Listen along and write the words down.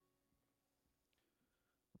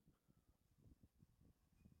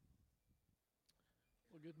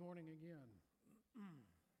Well, good morning again.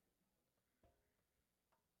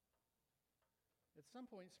 At some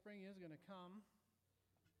point, spring is going to come.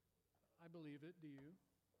 I believe it. Do you?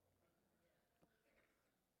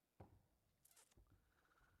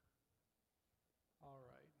 All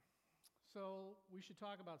right. So we should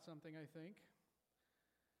talk about something, I think.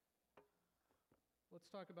 Let's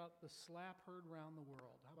talk about the slap heard around the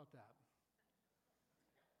world. How about that?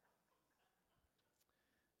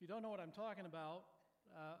 If you don't know what I'm talking about,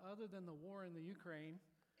 other than the war in the Ukraine,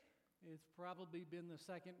 it's probably been the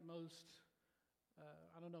second most,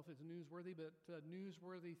 I don't know if it's newsworthy, but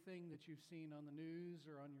newsworthy thing that you've seen on the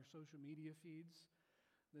news or on your social media feeds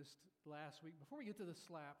this last week. Before we get to the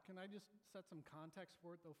slap, can I just set some context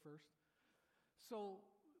for it, though, first? So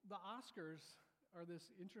the Oscars are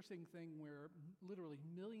this interesting thing where literally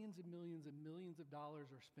millions and millions and millions of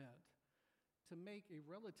dollars are spent to make a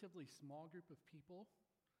relatively small group of people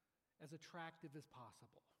as attractive as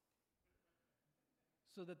possible,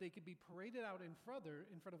 so that they could be paraded out in front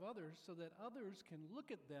of others, so that others can look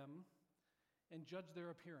at them and judge their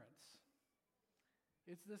appearance.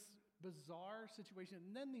 It's this bizarre situation.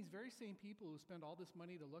 And then these very same people who spend all this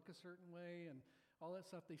money to look a certain way and all that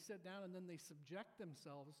stuff, they sit down and then they subject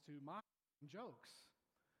themselves to mocking jokes,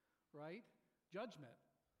 right? Judgment,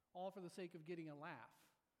 all for the sake of getting a laugh.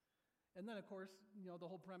 And then, of course, the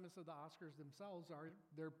whole premise of the Oscars themselves are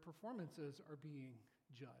their performances are being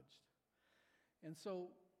judged. And so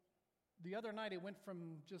the other night, it went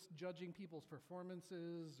from just judging people's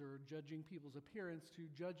performances or judging people's appearance to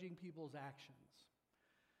judging people's actions.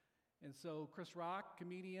 And so Chris Rock,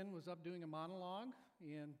 comedian, was up doing a monologue,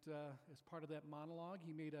 and as part of that monologue,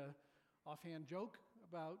 he made a offhand joke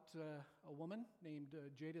about a woman named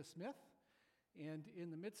Jada Smith. And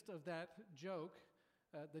in the midst of that joke,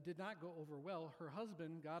 that did not go over well, her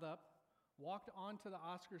husband got up, walked onto the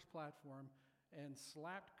Oscars platform, and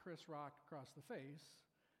slapped Chris Rock across the face,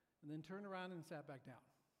 and then turned around and sat back down.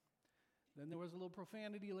 Then there was a little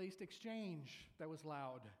profanity-laced exchange that was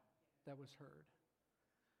loud, that was heard.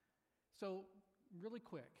 So, really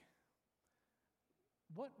quick,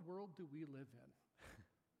 what world do we live in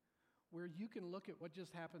where you can look at what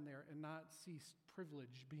just happened there and not see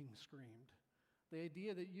privilege being screamed? The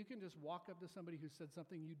idea that you can just walk up to somebody who said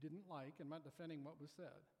something you didn't like, and I'm not defending what was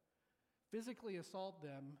said, physically assault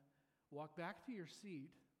them, walk back to your seat,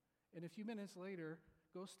 and a few minutes later,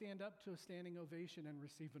 go stand up to a standing ovation and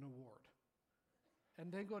receive an award.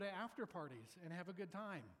 And then go to after parties and have a good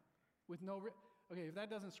time with no... Okay, if that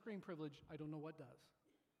doesn't scream privilege, I don't know what does.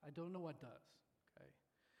 I don't know what does, okay?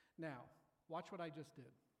 Now, watch what I just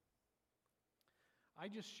did. I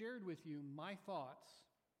just shared with you my thoughts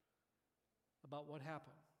about what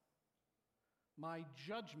happened. My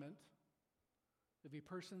judgment of a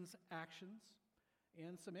person's actions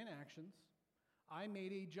and some inactions. I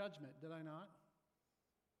made a judgment, did I not?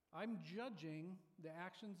 I'm judging the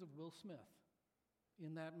actions of Will Smith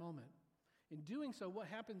in that moment. In doing so, what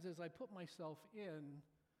happens is I put myself in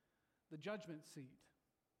the judgment seat.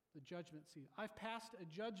 The judgment seat. I've passed a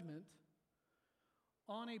judgment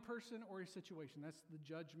on a person or a situation. That's the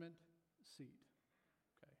judgment seat.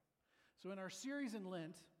 So in our series in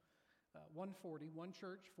Lent, 140, One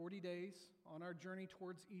Church, 40 days on our journey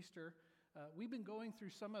towards Easter, we've been going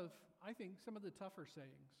through some of the tougher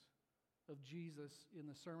sayings of Jesus in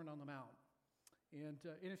the Sermon on the Mount. And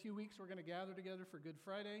in a few weeks, we're going to gather together for Good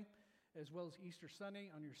Friday, as well as Easter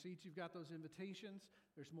Sunday. On your seats, you've got those invitations.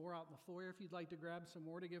 There's more out in the foyer if you'd like to grab some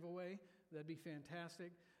more to give away. That'd be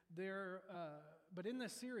fantastic. But in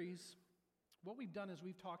this series, what we've done is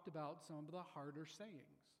we've talked about some of the harder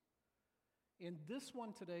sayings. And this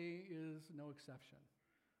one today is no exception.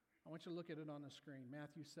 I want you to look at it on the screen,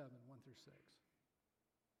 Matthew 7, 1 through 6.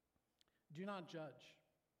 Do not judge,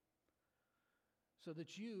 so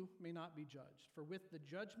that you may not be judged. For with the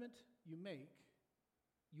judgment you make,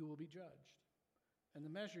 you will be judged. And the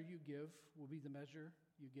measure you give will be the measure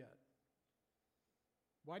you get.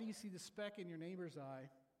 Why do you see the speck in your neighbor's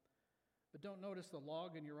eye, but don't notice the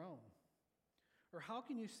log in your own? Or how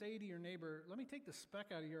can you say to your neighbor, let me take the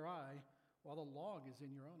speck out of your eye, while the log is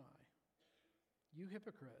in your own eye? You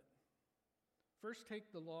hypocrite. First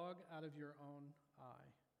take the log out of your own eye,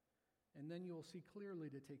 and then you will see clearly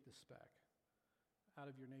to take the speck out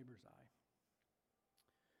of your neighbor's eye.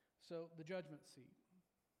 So the judgment seat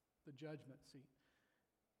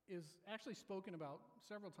is actually spoken about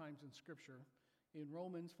several times in Scripture. In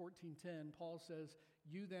Romans 14:10, Paul says,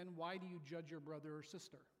 you then, why do you judge your brother or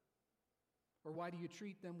sister? Or why do you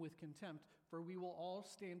treat them with contempt? For we will all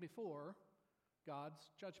stand before God's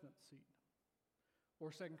judgment seat.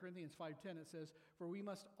 Or 2 Corinthians 5:10, it says, for we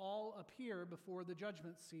must all appear before the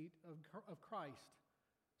judgment seat of Christ,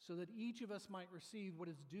 so that each of us might receive what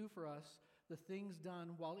is due for us, the things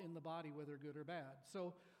done while in the body, whether good or bad.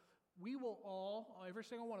 So we will all, every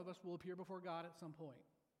single one of us, will appear before God at some point.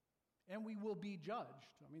 And we will be judged.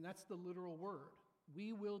 I mean, that's the literal word.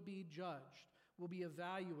 We will be judged. We'll be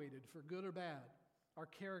evaluated for good or bad. Our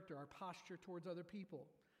character, our posture towards other people,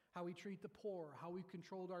 how we treat the poor, how we've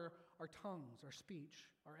controlled our tongues, our speech,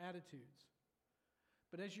 our attitudes.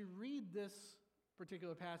 But as you read this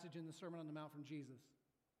particular passage in the Sermon on the Mount from Jesus,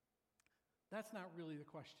 that's not really the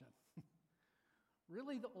question.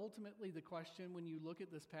 Really, ultimately, the question when you look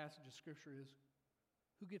at this passage of Scripture is,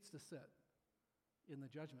 who gets to sit in the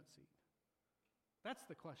judgment seat? That's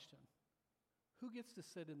the question. Who gets to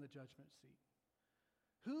sit in the judgment seat?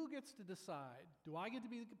 Who gets to decide? Do I get to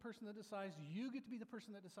be the person that decides? Do you get to be the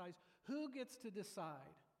person that decides? Who gets to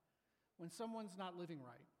decide when someone's not living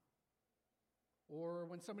right? Or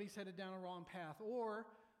when somebody's headed down a wrong path? Or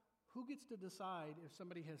who gets to decide if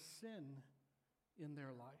somebody has sin in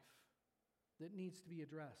their life that needs to be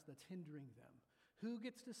addressed, that's hindering them? Who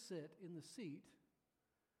gets to sit in the seat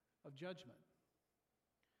of judgment?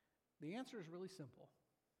 The answer is really simple,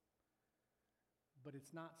 but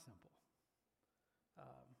it's not simple.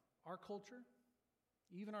 Our culture,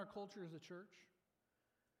 even our culture as a church,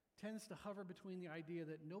 tends to hover between the idea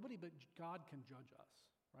that nobody but God can judge us,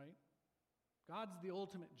 right? God's the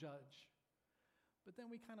ultimate judge. But then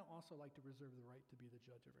we kind of also like to reserve the right to be the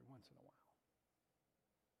judge every once in a while.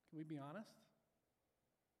 Can we be honest?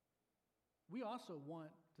 We also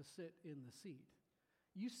want to sit in the seat.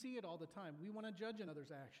 You see it all the time. We want to judge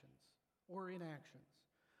another's actions or inactions.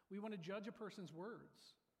 We want to judge a person's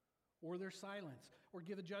words or their silence, or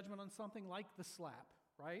give a judgment on something like the slap,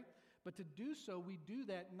 right? But to do so, we do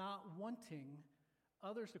that not wanting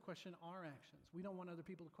others to question our actions. We don't want other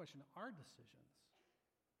people to question our decisions.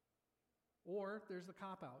 Or there's the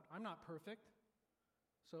cop-out. I'm not perfect,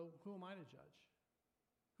 so who am I to judge?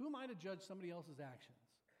 Who am I to judge somebody else's actions?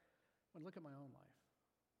 When I look at my own life.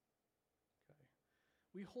 Okay.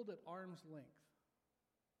 We hold at arm's length.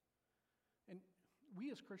 And we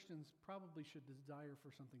as Christians probably should desire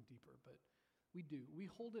for something deeper, but we do. We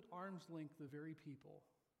hold at arm's length the very people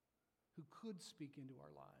who could speak into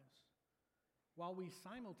our lives, while we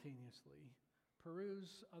simultaneously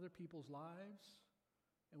peruse other people's lives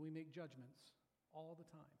and we make judgments all the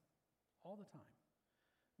time. All the time.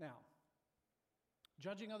 Now,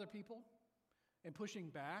 judging other people and pushing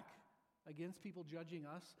back against people judging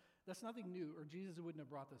us, that's nothing new, or Jesus wouldn't have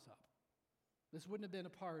brought this up. This wouldn't have been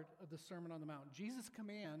a part of the Sermon on the Mount. Jesus'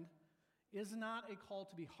 command is not a call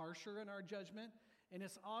to be harsher in our judgment, and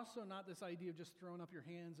it's also not this idea of just throwing up your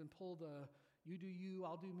hands and pull the you do you,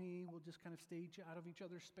 I'll do me, we'll just kind of stage out of each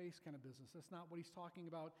other's space kind of business. That's not what he's talking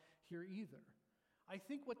about here either. I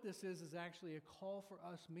think what this is actually a call for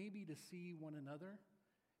us maybe to see one another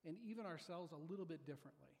and even ourselves a little bit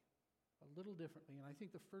differently. A little differently. And I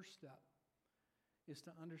think the first step is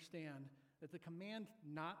to understand that the command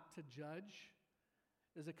not to judge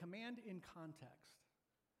is a command in context.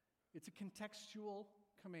 It's a contextual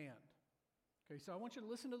command. Okay, so I want you to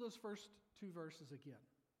listen to those first two verses again.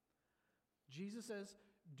 Jesus says,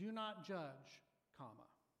 do not judge, comma,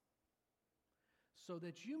 so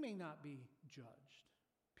that you may not be judged,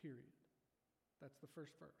 period. That's the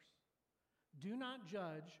first verse. Do not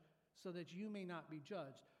judge so that you may not be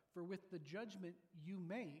judged. For with the judgment you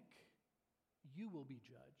make, you will be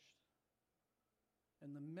judged.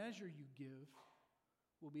 And the measure you give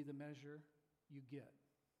will be the measure you get.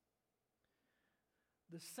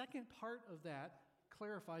 The second part of that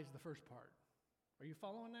clarifies the first part. Are you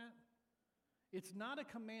following that? It's not a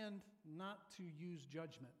command not to use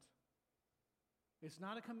judgment. It's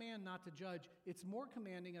not a command not to judge. It's more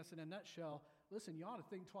commanding us in a nutshell, listen, you ought to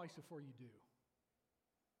think twice before you do.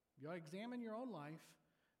 You ought to examine your own life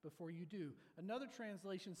before you do. Another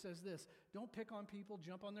translation says this, don't pick on people,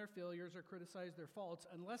 jump on their failures, or criticize their faults,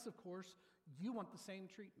 unless, of course, you want the same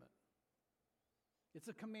treatment. It's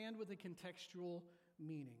a command with a contextual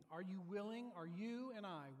meaning. Are you and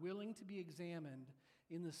I willing to be examined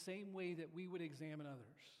in the same way that we would examine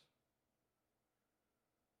others?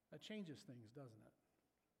 That changes things, doesn't it?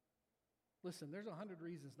 Listen, there's 100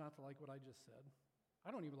 reasons not to like what I just said.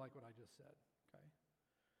 I don't even like what I just said, okay?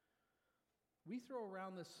 We throw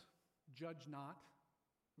around this judge not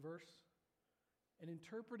verse and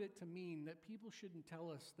interpret it to mean that people shouldn't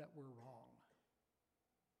tell us that we're wrong.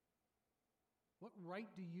 What right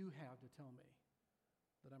do you have to tell me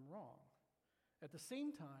that I'm wrong? At the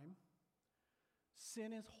same time,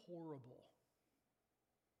 sin is horrible.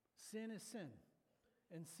 Sin is sin.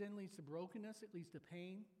 And sin leads to brokenness. It leads to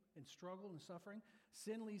pain and struggle and suffering.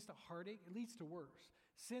 Sin leads to heartache. It leads to worse.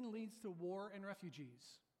 Sin leads to war and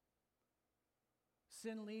refugees.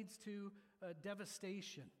 Sin leads to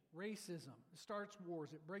devastation, racism. It starts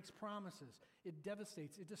wars. It breaks promises. It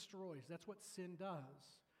devastates. It destroys. That's what sin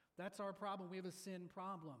does. That's our problem. We have a sin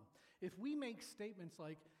problem. If we make statements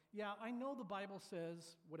like, yeah, I know the Bible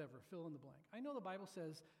says, whatever, fill in the blank. I know the Bible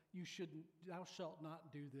says thou shalt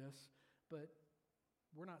not do this, but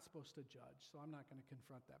we're not supposed to judge, so I'm not going to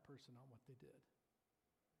confront that person on what they did.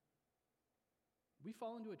 We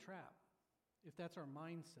fall into a trap if that's our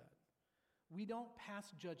mindset. We don't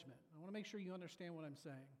pass judgment. I want to make sure you understand what I'm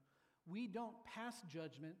saying. We don't pass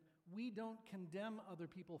judgment. We don't condemn other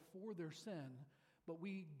people for their sin, but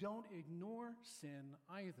we don't ignore sin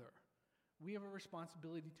either. We have a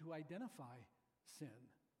responsibility to identify sin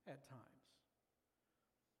at times.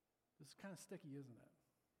 This is kind of sticky, isn't it?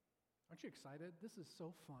 Aren't you excited? This is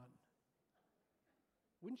so fun.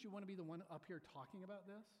 Wouldn't you want to be the one up here talking about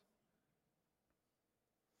this?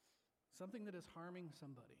 Something that is harming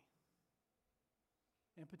somebody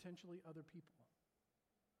and potentially other people.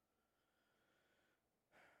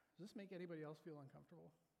 Does this make anybody else feel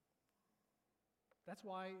uncomfortable? That's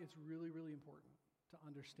why it's really, really important to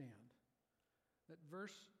understand that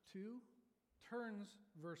verse 2 turns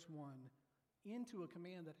verse 1 into a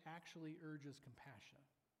command that actually urges compassion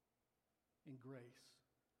and grace,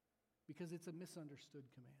 because it's a misunderstood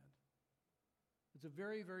command. It's a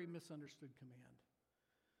very, very misunderstood command.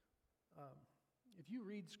 If you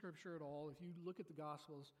read Scripture at all, if you look at the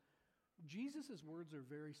Gospels, Jesus' words are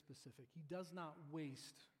very specific. He does not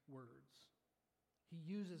waste words. He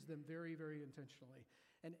uses them very, very intentionally.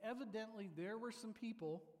 And evidently, there were some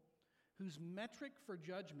people whose metric for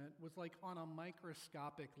judgment was like on a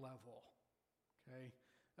microscopic level. Okay?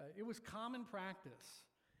 It was common practice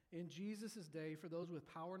in Jesus' day for those with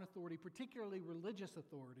power and authority, particularly religious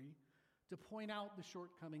authority, to point out the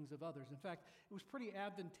shortcomings of others. In fact, it was pretty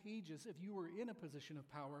advantageous if you were in a position of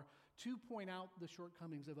power to point out the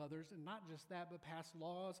shortcomings of others, and not just that, but pass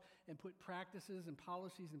laws and put practices and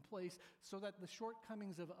policies in place so that the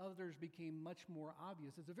shortcomings of others became much more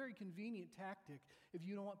obvious. It's a very convenient tactic if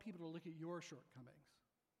you don't want people to look at your shortcomings.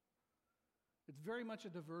 It's very much a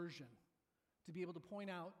diversion to be able to point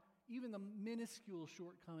out even the minuscule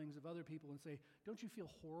shortcomings of other people and say, don't you feel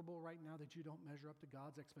horrible right now that you don't measure up to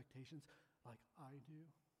God's expectations like I do?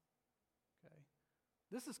 Okay.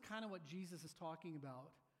 This is kind of what Jesus is talking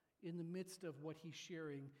about in the midst of what he's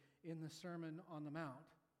sharing in the Sermon on the Mount.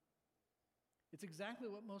 It's exactly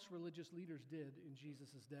what most religious leaders did in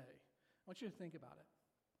Jesus' day. I want you to think about it.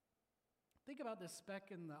 Think about this speck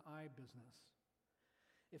in the eye business.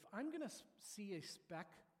 If I'm going to see a speck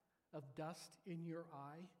of dust in your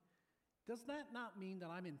eye, does that not mean that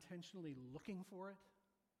I'm intentionally looking for it?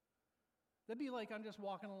 That'd be like I'm just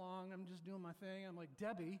walking along, I'm just doing my thing. I'm like,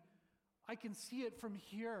 Debbie, I can see it from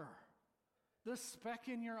here. The speck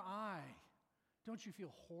in your eye. Don't you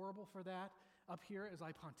feel horrible for that up here as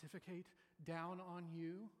I pontificate down on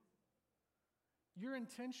you? You're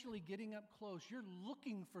intentionally getting up close. You're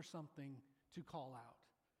looking for something to call out.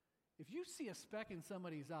 If you see a speck in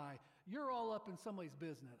somebody's eye, you're all up in somebody's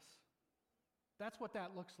business. That's what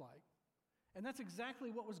that looks like. And that's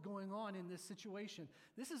exactly what was going on in this situation.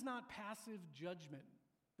 This is not passive judgment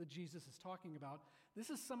that Jesus is talking about. This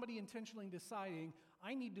is somebody intentionally deciding,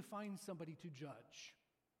 I need to find somebody to judge.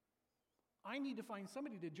 I need to find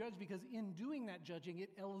somebody to judge because in doing that judging, it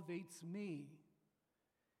elevates me.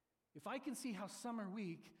 If I can see how some are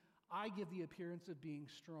weak, I give the appearance of being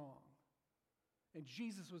strong. And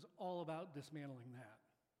Jesus was all about dismantling that,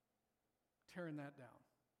 tearing that down.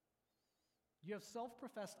 You have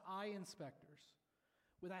self-professed eye inspectors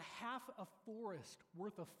with a half a forest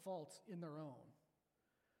worth of faults in their own.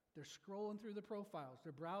 They're scrolling through the profiles.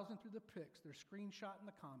 They're browsing through the pics. They're screenshotting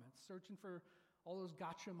the comments, searching for all those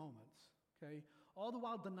gotcha moments, okay? All the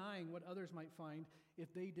while denying what others might find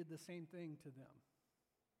if they did the same thing to them.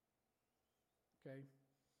 Okay?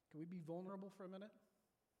 Can we be vulnerable for a minute?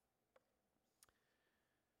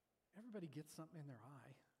 Everybody gets something in their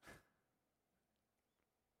eye.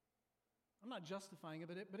 I'm not justifying it,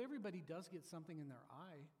 but everybody does get something in their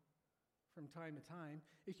eye from time to time.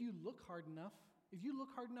 If you look hard enough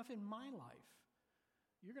in my life,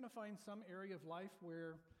 you're going to find some area of life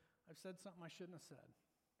where I've said something I shouldn't have said.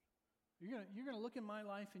 You're going to look in my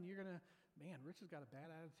life and you're going to, man, Rich has got a bad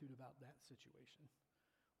attitude about that situation.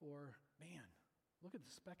 Or, man, look at the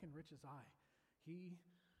speck in Rich's eye. He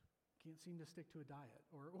can't seem to stick to a diet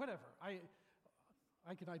or whatever. I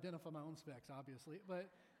can identify my own specks, obviously, but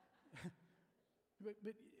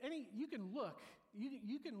you can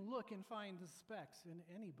look and find the specks in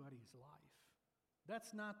anybody's life.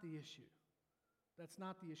 That's not the issue. That's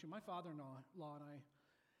not the issue. My father-in-law and I,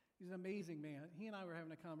 He's an amazing man. He and I were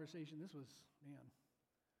having a conversation. This was,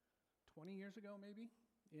 20 years ago maybe.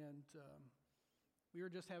 And we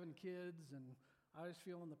were just having kids, and I was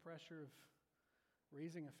feeling the pressure of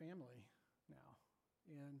raising a family now.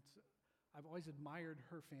 And I've always admired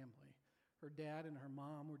her family. Her dad and her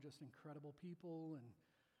mom were just incredible people and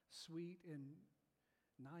sweet and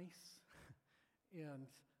nice. And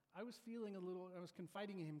I was feeling I was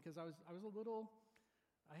confiding in him because I was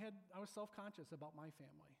self-conscious about my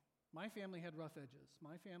family. My family had rough edges.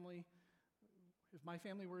 If my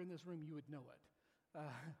family were in this room, you would know it.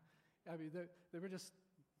 They were just,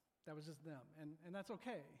 that was just them. And that's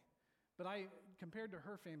okay. But compared to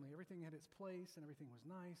her family, everything had its place and everything was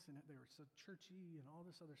nice and they were so churchy and all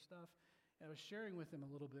this other stuff. And I was sharing with him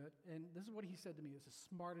a little bit, and this is what he said to me. It's the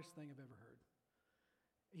smartest thing I've ever heard.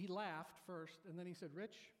 He laughed first, and then he said,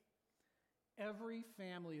 Rich, every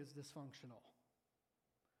family is dysfunctional.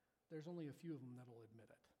 There's only a few of them that'll admit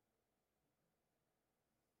it.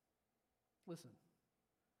 Listen,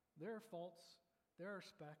 there are faults, there are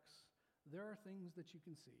specks, there are things that you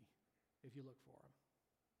can see if you look for them.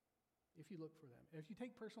 If you look for them. If you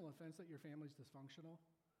take personal offense that your family's dysfunctional,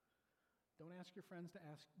 don't ask your friends to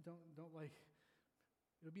ask, it'll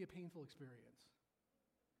be a painful experience.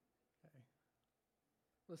 Okay?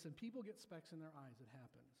 Listen, people get specks in their eyes, it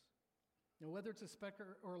happens. Now, whether it's a speck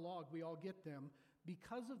or a log, we all get them.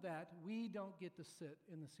 Because of that, we don't get to sit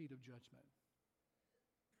in the seat of judgment.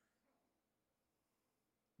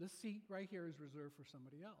 This seat right here is reserved for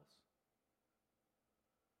somebody else.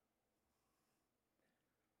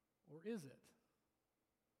 Or is it?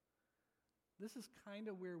 This is kind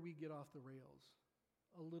of where we get off the rails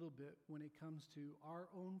a little bit when it comes to our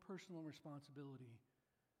own personal responsibility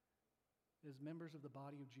as members of the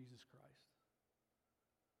body of Jesus Christ.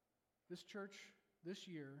 This church this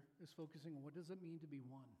year is focusing on what does it mean to be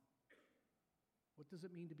one? What does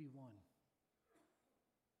it mean to be one?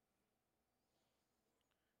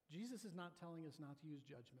 Jesus is not telling us not to use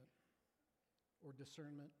judgment or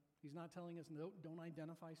discernment. He's not telling us don't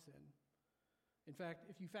identify sin. In fact,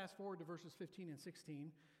 if you fast forward to verses 15 and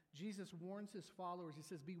 16, Jesus warns his followers. He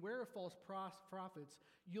says, beware of false prophets.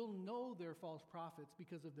 You'll know they're false prophets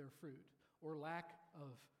because of their fruit or lack of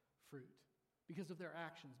fruit, because of their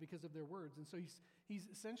actions, because of their words. And so he's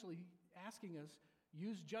essentially asking us,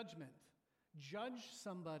 use judgment. Judge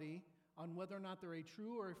somebody on whether or not they're a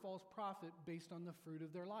true or a false prophet based on the fruit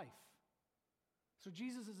of their life. So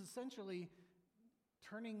Jesus is essentially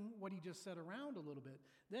turning what he just said around a little bit.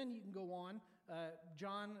 Then you can go on.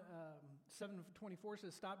 John 7:24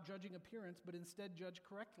 says, stop judging appearance, but instead judge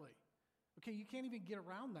correctly. Okay, you can't even get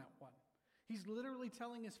around that one. He's literally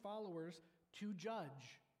telling his followers to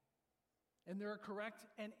judge. And there are correct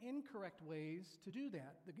and incorrect ways to do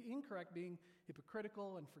that. The incorrect being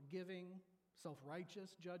hypocritical and forgiving,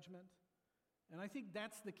 self-righteous judgment. And I think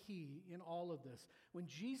that's the key in all of this. When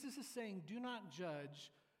Jesus is saying, do not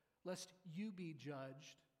judge, lest you be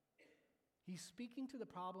judged, he's speaking to the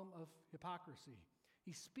problem of hypocrisy.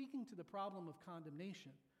 He's speaking to the problem of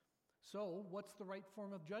condemnation. So, what's the right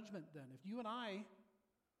form of judgment then? If you and I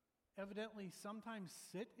evidently sometimes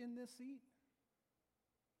sit in this seat,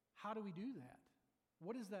 how do we do that?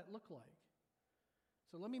 What does that look like?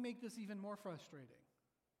 So let me make this even more frustrating.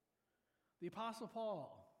 The Apostle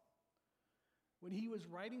Paul, when he was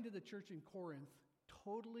writing to the church in Corinth,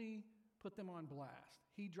 totally put them on blast.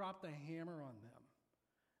 He dropped the hammer on them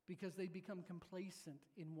because they'd become complacent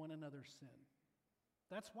in one another's sin.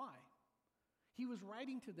 That's why. He was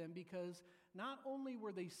writing to them because not only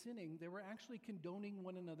were they sinning, they were actually condoning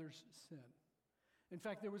one another's sin. In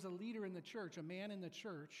fact, there was a leader in the church, a man in the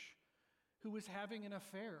church, who was having an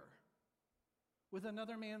affair with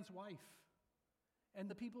another man's wife. And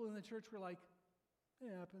the people in the church were like, it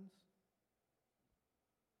happens.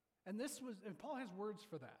 And Paul has words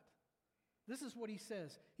for that. This is what he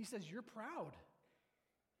says. He says, you're proud.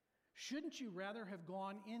 Shouldn't you rather have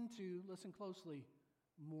gone into, listen closely,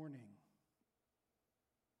 mourning?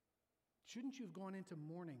 Shouldn't you have gone into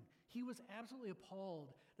mourning? He was absolutely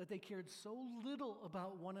appalled that they cared so little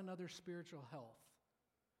about one another's spiritual health,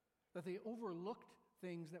 that they overlooked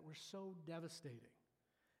things that were so devastating.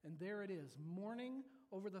 And there it is, mourning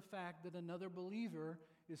over the fact that another believer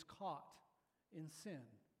is caught in sin.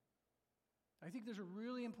 I think there's a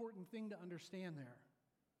really important thing to understand there,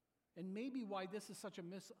 and maybe why this is such a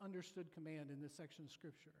misunderstood command in this section of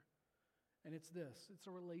Scripture. And it's this, it's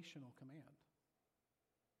a relational command.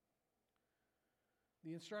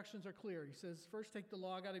 The instructions are clear. He says, first take the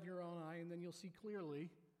log out of your own eye, and then you'll see clearly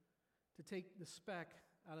to take the speck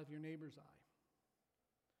out of your neighbor's eye.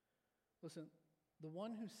 Listen, the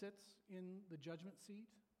one who sits in the judgment seat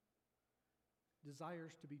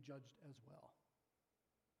desires to be judged as well.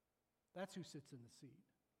 That's who sits in the seat.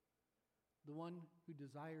 The one who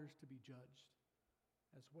desires to be judged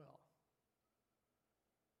as well.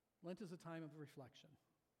 Lent is a time of reflection.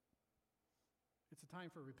 It's a time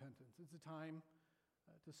for repentance. It's a time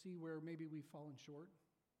to see where maybe we've fallen short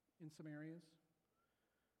in some areas.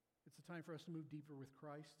 It's a time for us to move deeper with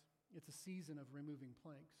Christ. It's a season of removing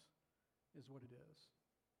planks, is what it is.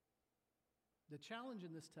 The challenge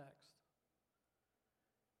in this text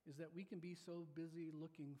is that we can be so busy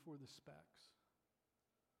looking for the specks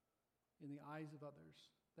in the eyes of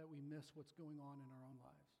others that we miss what's going on in our own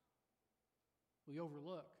lives. We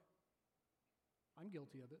overlook. I'm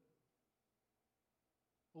guilty of it.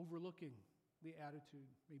 Overlooking the attitude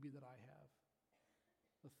maybe that I have,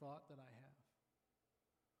 the thought that I have.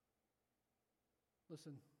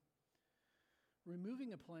 Listen,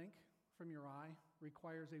 removing a plank from your eye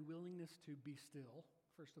requires a willingness to be still,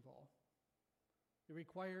 first of all. It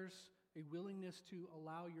requires a willingness to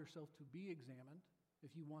allow yourself to be examined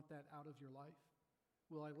if you want that out of your life.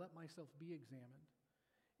 Will I let myself be examined?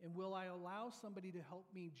 And will I allow somebody to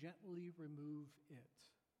help me gently remove it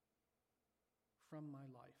from my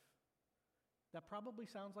life? That probably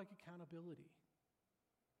sounds like accountability.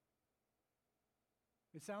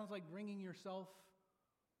 It sounds like bringing yourself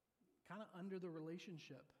kind of under the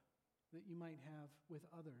relationship that you might have with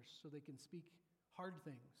others so they can speak hard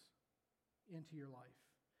things into your life.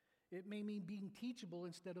 It may mean being teachable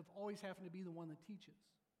instead of always having to be the one that teaches.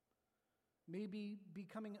 Maybe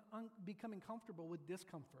becoming comfortable with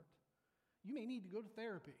discomfort. You may need to go to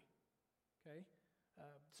therapy, okay?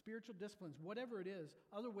 Spiritual disciplines, whatever it is,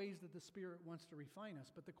 other ways that the Spirit wants to refine us.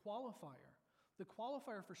 But the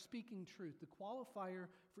qualifier for speaking truth, the qualifier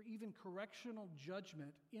for even correctional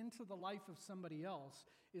judgment into the life of somebody else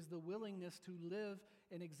is the willingness to live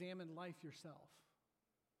and examine life yourself.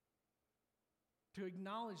 To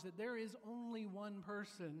acknowledge that there is only one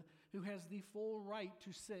person who has the full right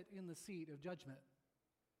to sit in the seat of judgment.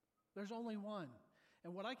 There's only one.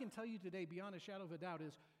 And what I can tell you today, beyond a shadow of a doubt,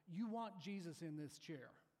 is you want Jesus in this chair.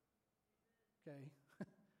 Okay?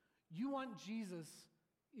 You want Jesus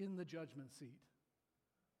in the judgment seat.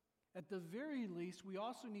 At the very least, we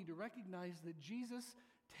also need to recognize that Jesus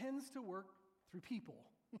tends to work through people,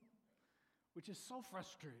 which is so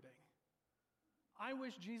frustrating. I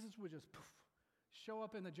wish Jesus would just show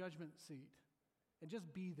up in the judgment seat and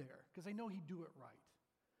just be there, because I know he'd do it right.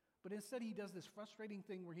 But instead, he does this frustrating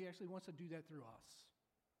thing where he actually wants to do that through us.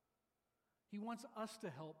 He wants us to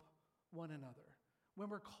help one another. When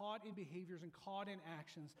we're caught in behaviors and caught in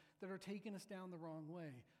actions that are taking us down the wrong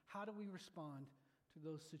way, how do we respond to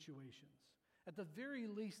those situations? At the very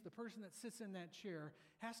least, the person that sits in that chair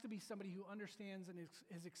has to be somebody who understands and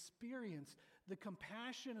has experienced the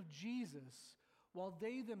compassion of Jesus while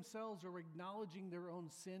they themselves are acknowledging their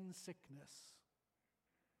own sin sickness.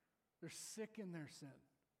 They're sick in their sin.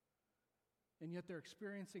 And yet they're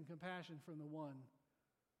experiencing compassion from the one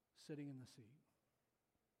sitting in the seat.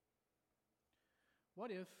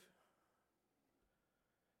 What if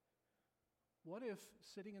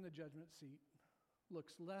sitting in the judgment seat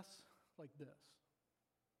looks less like this?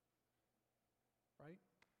 Right?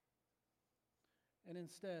 And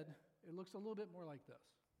instead, it looks a little bit more like this.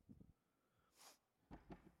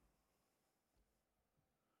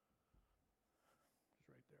 Just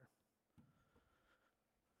right there.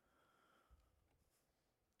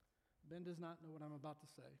 Ben does not know what I'm about to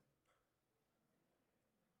say.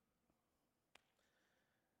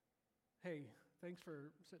 Hey, thanks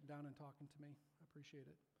for sitting down and talking to me. I appreciate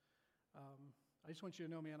it. I just want you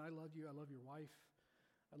to know, man, I love you. I love your wife.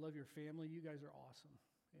 I love your family. You guys are awesome.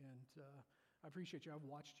 And I appreciate you. I've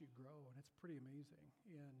watched you grow, and it's pretty amazing.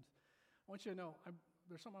 And I want you to know,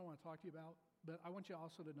 there's something I want to talk to you about, but I want you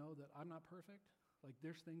also to know that I'm not perfect. Like,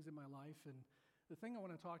 there's things in my life, and the thing I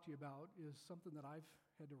want to talk to you about is something that I've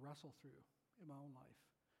had to wrestle through in my own life.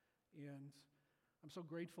 And I'm so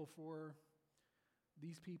grateful for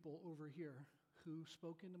these people over here who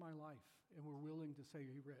spoke into my life and were willing to say,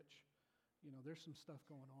 hey, Rich, there's some stuff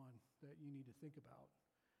going on that you need to think about.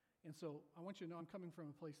 And so I want you to know I'm coming from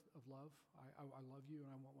a place of love. I love you,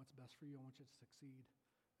 and I want what's best for you. I want you to succeed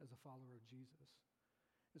as a follower of Jesus.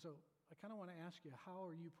 And so I kind of want to ask you, how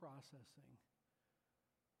are you processing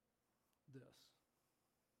this?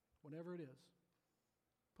 Whatever it is.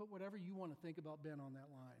 Put whatever you want to think about Ben on that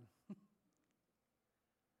line.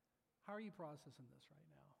 How are you processing this right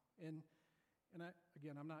now? And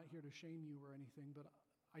I'm not here to shame you or anything, but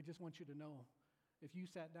I just want you to know, if you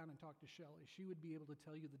sat down and talked to Shelley, she would be able to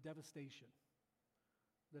tell you the devastation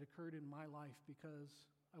that occurred in my life because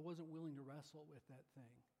I wasn't willing to wrestle with that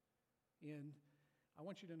thing. And I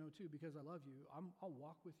want you to know, too, because I love you, I'll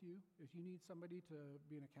walk with you. If you need somebody to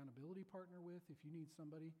be an accountability partner with, if you need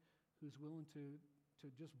somebody who's willing to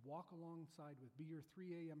just walk alongside with, be your 3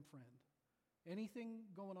 a.m. friend. Anything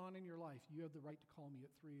going on in your life, you have the right to call me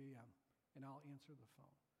at 3 a.m., and I'll answer the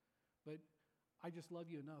phone. But I just love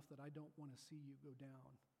you enough that I don't want to see you go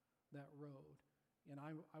down that road. And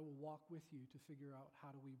I will walk with you to figure out how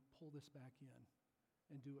do we pull this back in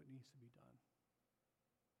and do what needs to be done.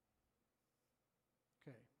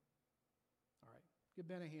 Okay. All right. Give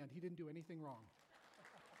Ben a hand. He didn't do anything wrong.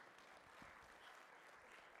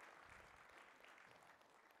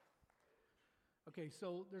 Okay,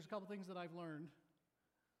 so there's a couple things that I've learned.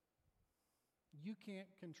 You can't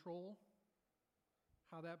control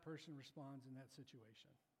how that person responds in that situation.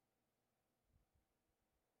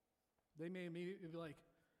 They may immediately be like,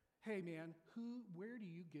 hey man, where do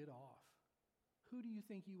you get off? Who do you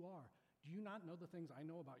think you are? Do you not know the things I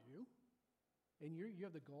know about you? And you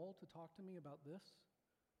have the gall to talk to me about this?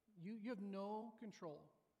 You have no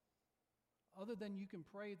control other than you can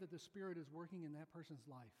pray that the Spirit is working in that person's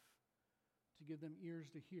life to give them ears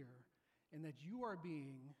to hear, and that you are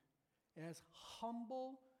being as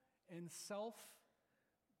humble and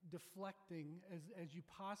self-deflecting as you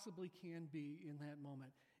possibly can be in that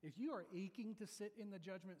moment. If you are aching to sit in the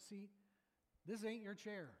judgment seat, this ain't your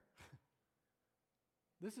chair.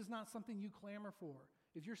 This is not something you clamor for.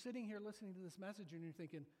 If you're sitting here listening to this message and you're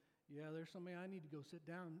thinking, yeah, there's something I need to go sit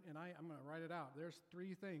down and I'm going to write it out. There's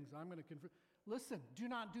 3 things I'm going to confront. Listen, do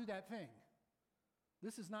not do that thing.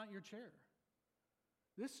 This is not your chair.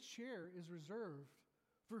 This chair is reserved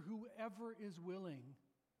for whoever is willing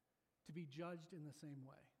to be judged in the same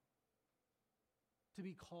way, to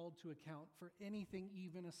be called to account for anything,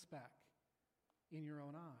 even a speck, in your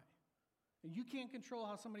own eye. And you can't control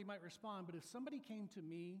how somebody might respond, but if somebody came to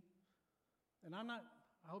me, and I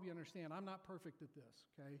hope you understand, I'm not perfect at this,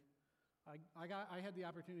 okay? I had the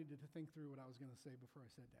opportunity to think through what I was going to say before I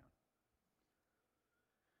sat down.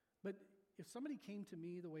 But if somebody came to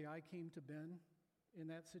me the way I came to Ben in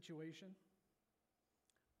that situation,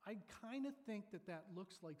 I kind of think that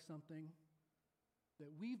looks like something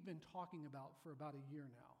that we've been talking about for about a year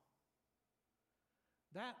now.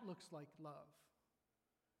 That looks like love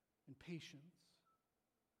and patience.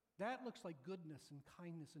 That looks like goodness and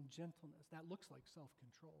kindness and gentleness. That looks like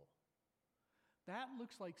self-control. That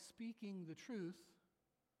looks like speaking the truth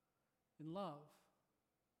in love.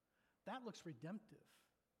 That looks redemptive.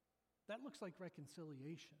 That looks like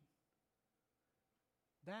reconciliation.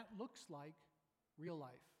 That looks like real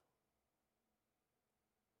life.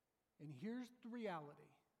 And here's the reality.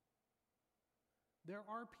 There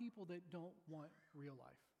are people that don't want real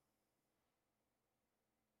life.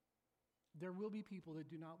 There will be people that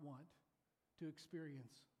do not want to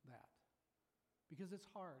experience that because it's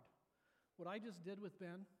hard. What I just did with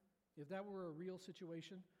Ben, if that were a real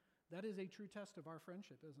situation, that is a true test of our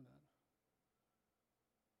friendship, isn't it?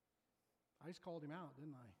 I just called him out,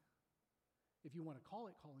 didn't I? If you want to call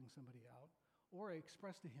it calling somebody out, or I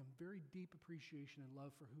expressed to him very deep appreciation and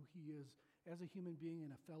love for who he is as a human being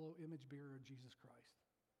and a fellow image bearer of Jesus Christ.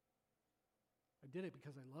 I did it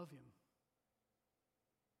because I love him.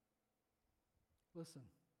 Listen,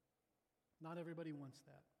 not everybody wants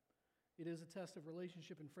that. It is a test of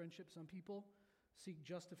relationship and friendship. Some people seek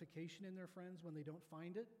justification in their friends. When they don't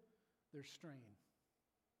find it, they're strained.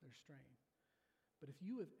 They're strained. But if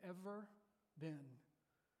you have ever been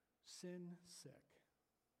sin sick,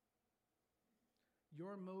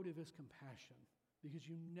 your motive is compassion because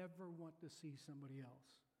you never want to see somebody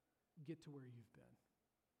else get to where you've been.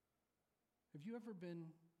 Have you ever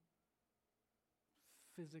been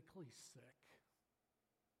physically sick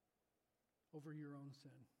over your own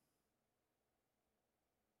sin?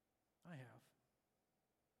 I have.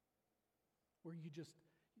 Where you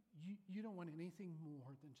don't want anything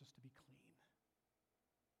more than just to be clean.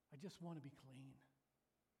 I just want to be clean.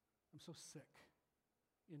 I'm so sick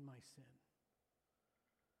in my sin.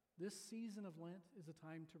 This season of Lent is a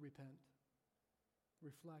time to repent,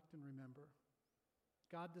 reflect, and remember.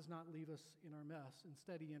 God does not leave us in our mess.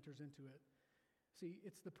 Instead, he enters into it. See,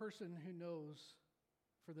 it's the person who knows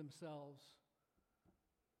for themselves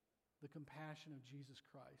the compassion of Jesus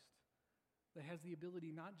Christ that has the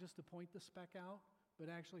ability not just to point the speck out, but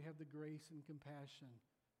actually have the grace and compassion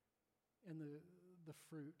and the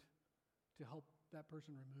fruit to help that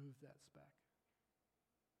person remove that speck.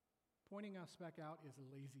 Pointing a speck out is a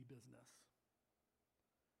lazy business.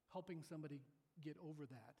 Helping somebody get over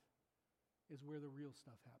that is where the real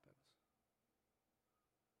stuff happens.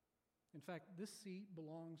 In fact, this seat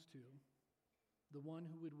belongs to the one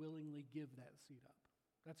who would willingly give that seat up.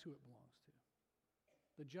 That's who it belongs to.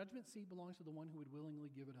 The judgment seat belongs to the one who would willingly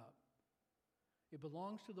give it up. It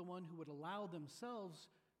belongs to the one who would allow themselves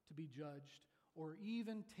to be judged or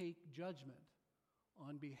even take judgment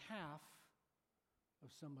on behalf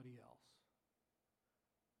of somebody else.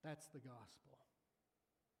 That's the gospel.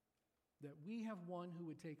 That we have one who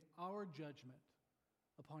would take our judgment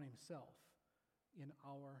upon himself in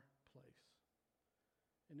our place.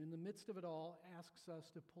 And in the midst of it all, asks us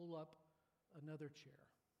to pull up another chair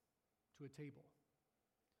to a table.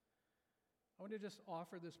 I want to just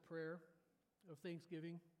offer this prayer of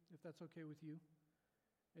thanksgiving, if that's okay with you,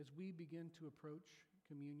 as we begin to approach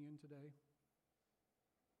communion today.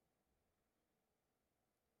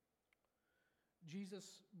 Jesus,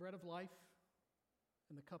 bread of life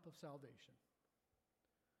and the cup of salvation.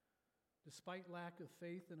 Despite lack of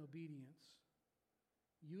faith and obedience,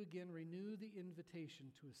 you again renew the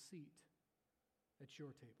invitation to a seat at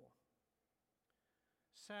your table.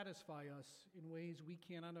 Satisfy us in ways we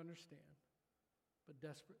cannot understand, but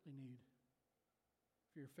desperately need.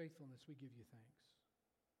 For your faithfulness, we give you thanks.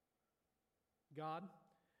 God,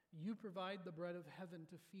 you provide the bread of heaven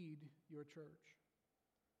to feed your church.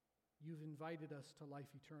 You've invited us to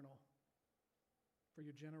life eternal. For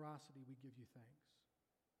your generosity, we give you thanks.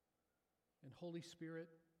 And Holy Spirit,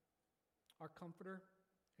 our comforter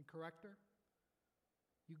and corrector,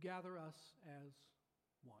 you gather us as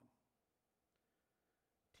one.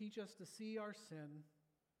 Teach us to see our sin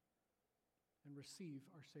and receive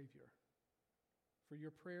our Savior. For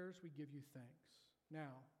your prayers, we give you thanks.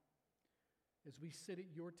 Now, as we sit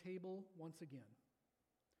at your table once again,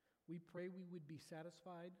 we pray we would be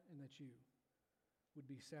satisfied and that you would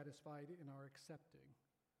be satisfied in our accepting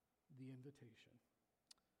the invitation.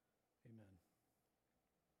 Amen.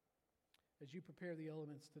 As you prepare the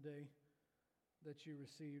elements today that you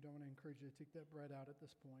received, I want to encourage you to take that bread out at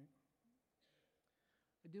this point.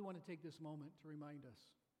 I do want to take this moment to remind us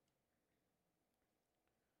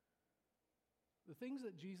the things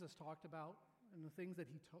that Jesus talked about and the things that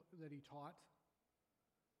he taught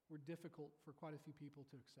were difficult for quite a few people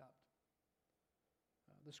to accept.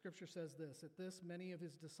 The scripture says this, "At this many of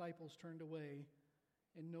his disciples turned away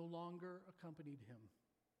and no longer accompanied him."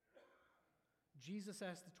 Jesus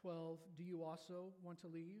asked the 12, "Do you also want to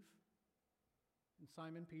leave?" And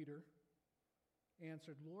Simon Peter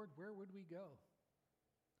answered, "Lord, where would we go?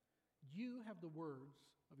 You have the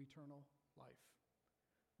words of eternal life.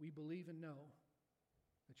 We believe and know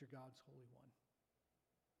that you're God's Holy One."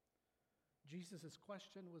 Jesus'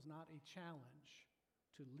 question was not a challenge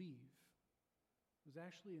to leave. It was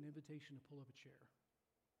actually an invitation to pull up a chair,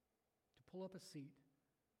 to pull up a seat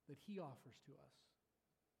that he offers to us,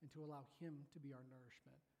 and to allow him to be our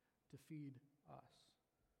nourishment, to feed us.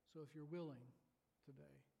 So if you're willing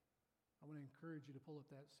today, I want to encourage you to pull up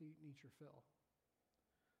that seat and eat your fill.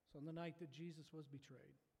 So on the night that Jesus was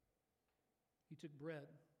betrayed, he took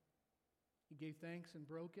bread, he gave thanks and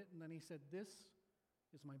broke it, and then he said, "This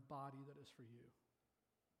is my body that is for you.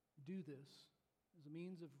 Do this as a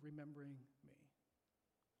means of remembering me."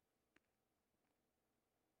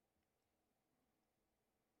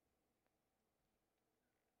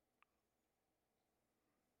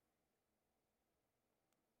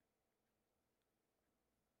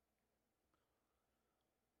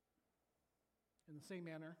 In the same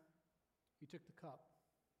manner, he took the cup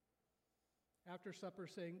after supper,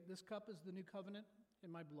 saying, "This cup is the new covenant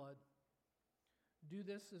in my blood. Do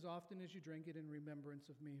this as often as you drink it in remembrance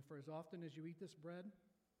of me. For as often as you eat this bread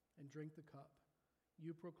and drink the cup,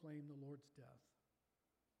 you proclaim the Lord's death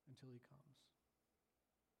until he comes."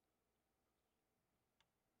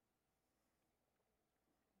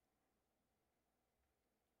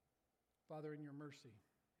 Father, in your mercy,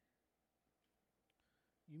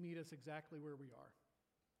 you meet us exactly where we are.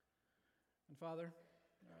 And Father,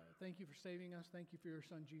 thank you for saving us. Thank you for your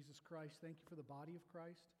Son, Jesus Christ. Thank you for the body of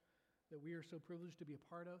Christ that we are so privileged to be a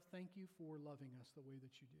part of. Thank you for loving us the way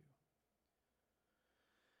that you do.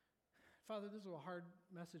 Father, this is a hard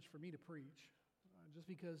message for me to preach, just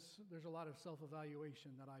because there's a lot of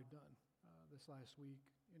self-evaluation that I've done this last week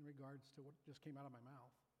in regards to what just came out of my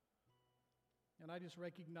mouth. And I just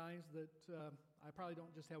recognize that I probably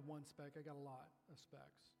don't just have one speck. I got a lot of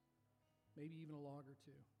specks, maybe even a log or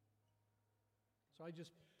two. So I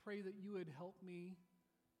just pray that you would help me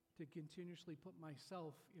to continuously put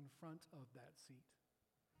myself in front of that seat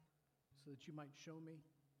so that you might show me.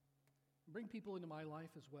 Bring people into my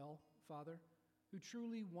life as well, Father, who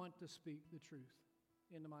truly want to speak the truth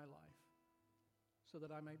into my life so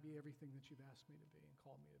that I might be everything that you've asked me to be and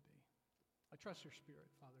called me to be. I trust your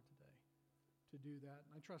Spirit, Father, today to do that.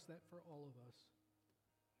 And I trust that for all of us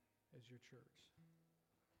as your church.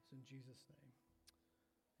 It's in Jesus' name.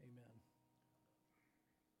 Amen.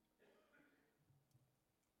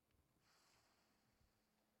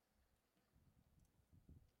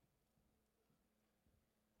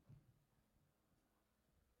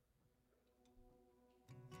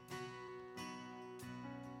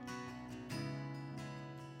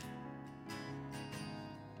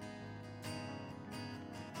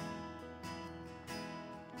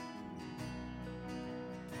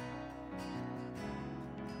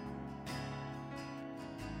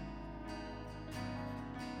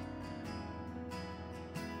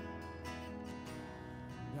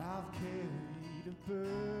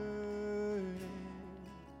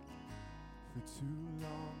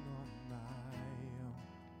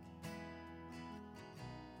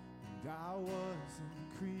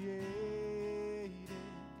 wasn't created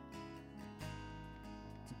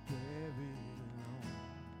to bear it alone.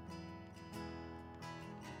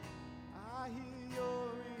 I hear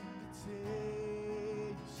your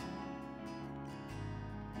invitation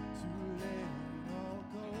to let it all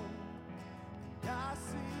go. And I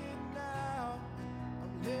see it now,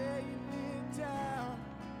 I'm laying it down,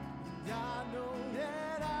 and I know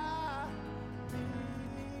that I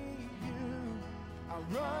need you. I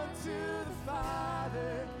run to the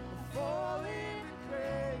Father, I fall into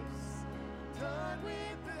grace, done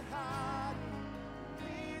with the hiding,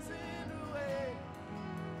 reason away.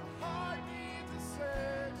 My heart needs a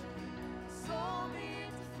surgeon, my soul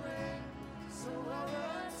needs a friend, so I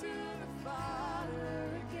run to the Father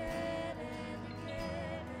again and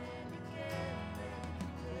again and again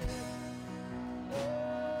and again. Oh,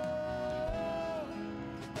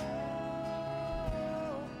 oh,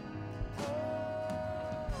 oh.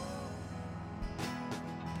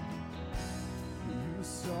 You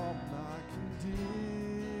saw my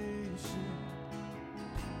condition,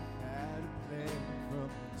 had a plan from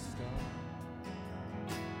the start.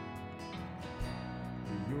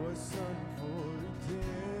 Your son for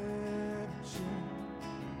redemption,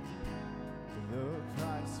 the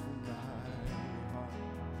price for my heart.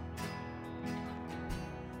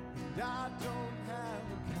 And I don't have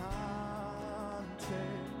a context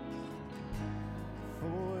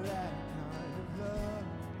for that kind of love.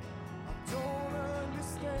 I don't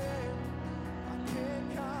understand, I can't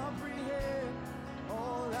comprehend.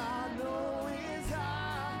 All I know is I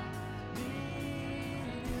need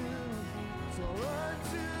you. So run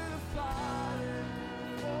to the Father,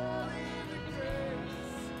 fall into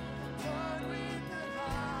grace, done with the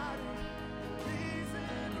hiding,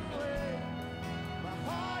 reason away. My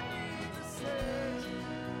heart needs a surgeon,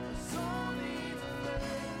 my soul needs a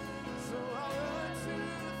friend, so I run to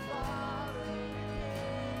the Father again and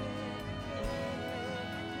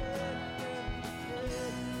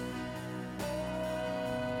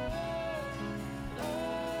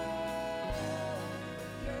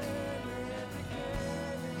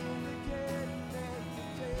again and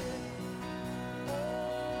again.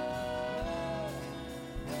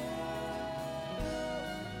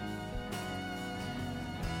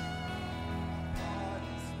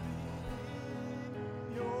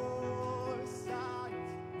 Your sight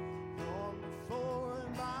long before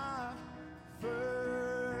my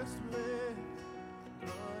first breath,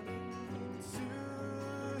 running into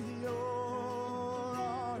your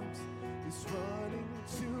arms is running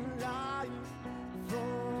to life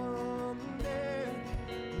from there.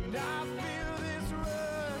 And I feel this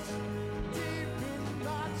rush deep in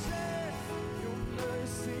my chest. Your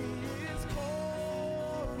mercy is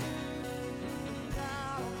calling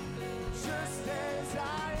now, just as I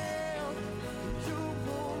am. You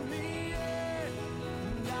pull me in,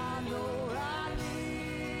 and I know I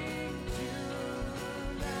need you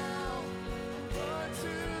now. Run to the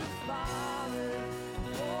Father,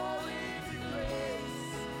 fall into grace,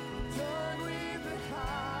 done with the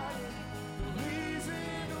hiding, the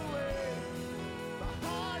reason away. My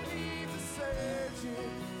heart needs a surgeon,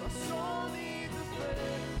 my soul needs a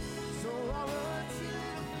friend, so I run to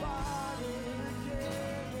the Father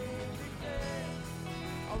again and again.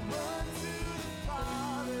 I run to the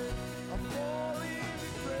Father, I fall into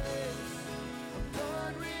grace, I'm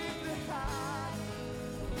done with the hiding,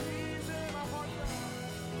 the reason my heart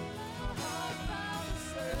found a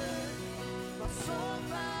surgeon, my soul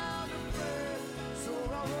found a friend, so I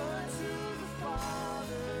run to the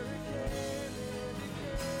Father again and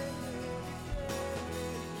again and again and again.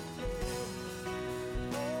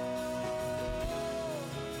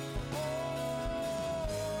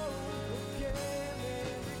 Again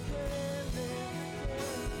and again and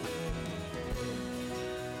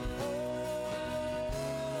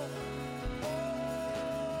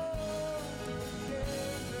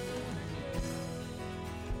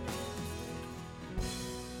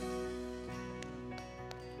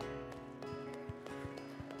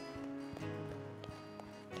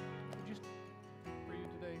We just for you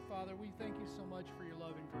today, Father, we thank you so much for your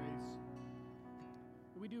love and grace.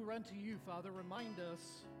 We do run to you, Father. Remind us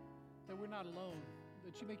that we're not alone,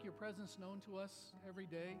 that you make your presence known to us every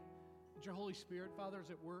day, that your Holy Spirit, Father, is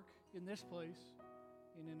at work in this place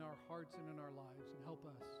and in our hearts and in our lives, and help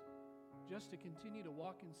us just to continue to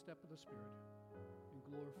walk in step with the Spirit and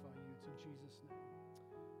glorify you. It's in Jesus' name.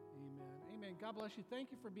 Amen. Amen. God bless you.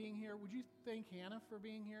 Thank you for being here. Would you thank Hannah for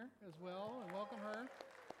being here as well and welcome her?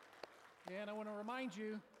 And I want to remind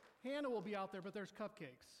you, Hannah will be out there, but there's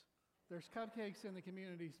cupcakes. There's cupcakes in the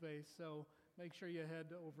community space, so make sure you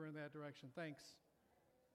head over in that direction. Thanks.